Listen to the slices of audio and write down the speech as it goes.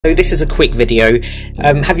So this is a quick video.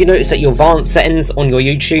 Have you noticed that your Vanced settings on your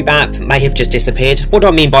YouTube app may have just disappeared? What do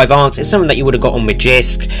I mean by Vanced? It's something that you would have got on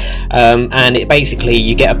magisk, and it basically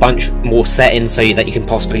you get a bunch more settings so that you can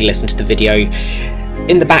possibly listen to the video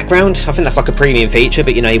in the background. I think that's like a premium feature,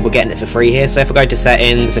 but you know, we're getting it for free here. So if I go to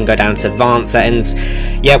settings and go down to Vanced settings,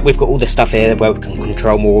 yeah, we've got all this stuff here where we can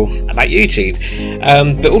control more about YouTube.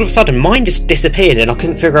 But all of a sudden mine just disappeared and I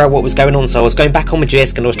couldn't figure out what was going on. So I was going back on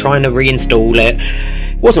magisk and I was trying to reinstall it.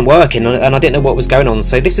 It wasn't working and I didn't know what was going on.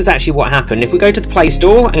 So this is actually what happened. If we go to the Play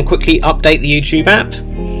Store and quickly update the YouTube app.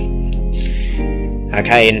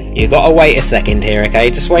 Okay, and you've got to wait a second here, okay?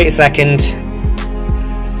 Just wait a second.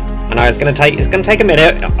 I know it's gonna take a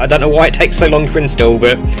minute. I don't know why it takes so long to install,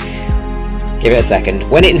 but give it a second.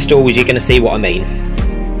 When it installs, you're gonna see what I mean.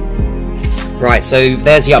 Right, so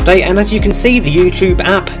there's the update, and as you can see, the YouTube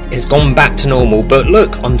app has gone back to normal. But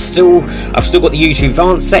look, I've still got the YouTube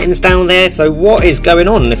Vanced settings down there. So what is going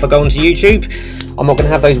on? If I go onto YouTube, I'm not going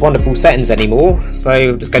to have those wonderful settings anymore.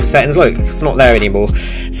 So just go to settings. Look, it's not there anymore.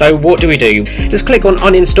 So what do? Just click on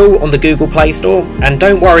uninstall on the Google Play Store, and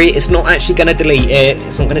don't worry, it's not actually going to delete it.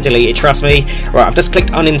 It's not going to delete it, trust me. Right, I've just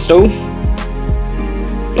clicked uninstall.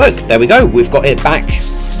 Look, there we go. We've got it back.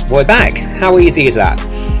 We're back. How easy is that?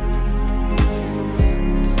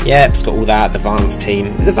 Yep, it's got all that, the Vanced team.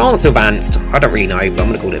 Is it Vanced or Vanced? I don't really know, but I'm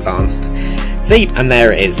going to call it Vanced. See, and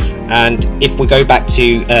there it is. And if we go back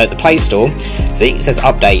to the Play Store, see, it says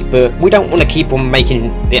update, but we don't want to keep on making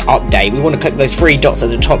it update. We want to click those three dots at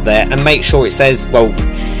the top there and make sure it says, well,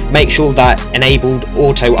 make sure that enabled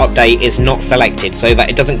auto update is not selected so that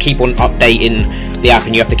it doesn't keep on updating the app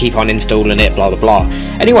and you have to keep on installing it, blah, blah, blah.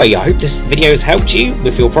 Anyway, I hope this video has helped you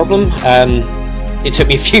with your problem. It took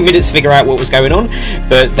me a few minutes to figure out what was going on,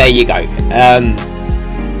 but there you go.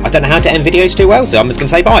 I don't know how to end videos too well, so I'm just going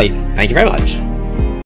to say bye. Thank you very much.